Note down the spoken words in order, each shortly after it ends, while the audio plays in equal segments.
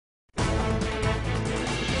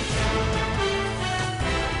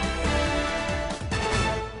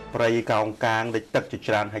ប្រៃកោងកាងដែលទឹកជា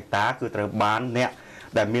ច្រើនហិកតាគឺត្រូវបានអ្នក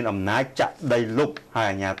ដែលមានអំណាចចាក់ដីលុបហើយ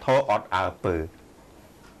អាជ្ញាធរអត់អើពើ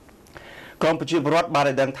ក្រមប្រជាពលរដ្ឋបាន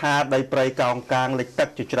ឲ្យដឹងថាដីព្រៃកោងកាងលិចទឹក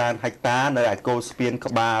ជាច្រើនហិកតានៅឯកូនស្ពាន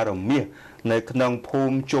ក្បាលរមាសនៅក្នុងភូ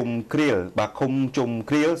មិជុំគ្រៀលបាទឃុំជុំ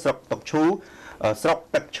គ្រៀលស្រុកទឹកឈូស្រុក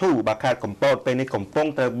ទឹកឈូបាទខេត្តកំពតពេលនេះកំពុង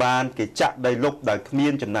ត្រូវបានគេចាក់ដីលុបដោយគ្មា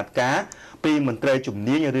នចំណាត់ការពីមន្ត្រីជំ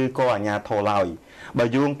នាញឬក៏អាជ្ញាធរឡើយបើ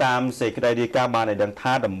យោងតាមសេចក្តីរាយការណ៍បានឲ្យដឹង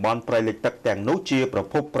ថាតំបន់ព្រៃលិចទឹកទាំងនោះជាប្រ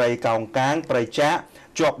ភពព្រៃកោងកាងព្រៃចាក់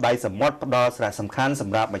ជាប់ដៃសមុទ្រផ្ដល់សារៈសំខាន់ស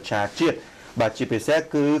ម្រាប់មច្ឆជាតិបាទជាពិសេស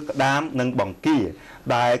គឺក្តាមនិងបង្គា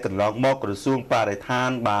ដែលកន្លងមកក្រសួងបរិស្ថាន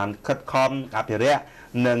បានខិតខំអភិរក្ស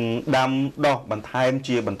និងដាំដុះបន្ថែម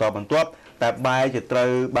ជាបន្តបន្ទាប់តែបែរជាត្រូ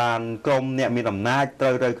វបានក្រមអ្នកមានអំណាចត្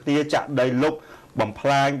រូវរើគ្នាចាក់ដីលុបបំផ្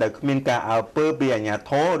លាញដោយគ្មានការអើពើពីអាជ្ញា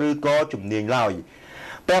ធរឬក៏ជំនាញឡើយ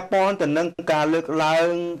ពាក់ព័ន្ធទៅនឹងការលើកឡើង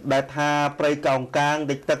ដែលថាព្រៃកោងកាង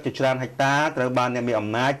លិចទឹកជាច្រើនហិកតាត្រូវបានអ្នកមានអំ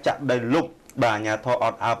ណាចចាក់ដីលុបបាទអាជ្ញាធរអ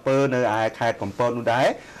ត់អើពើនៅឯខេត្តកំពតនោះដែរ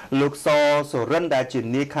លោកសសុរិនដែលជា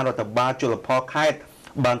នាយខណ្ឌរដ្ឋបាលជលផលខេត្ត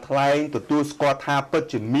បានថ្លែងទទួលស្គាល់ថាពិត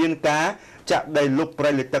ជាមានការចាក់ដីលុបព្រៃ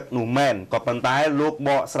លិចទឹកនោះមែនក៏ប៉ុន្តែលោកប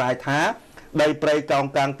កស្រាយថាដីព្រៃកោង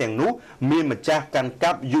កាងទាំងនោះមានម្ចាស់កាន់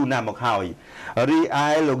កាប់យូរណាស់មកហើយរីឯ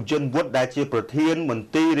លោកយុនវុឌ្ឍដែលជាប្រធានមន្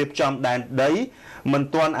ទីររៀបចំដែនដីមិន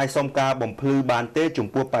ទាន់អាចសុំការបំភ្លឺបានទេចំ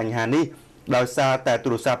ពោះបញ្ហានេះដោយសារតែទូ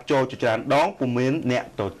រស័ព្ទចូលជាច្រើនដងពុំមានអ្នក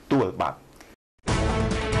ទទួលបាទ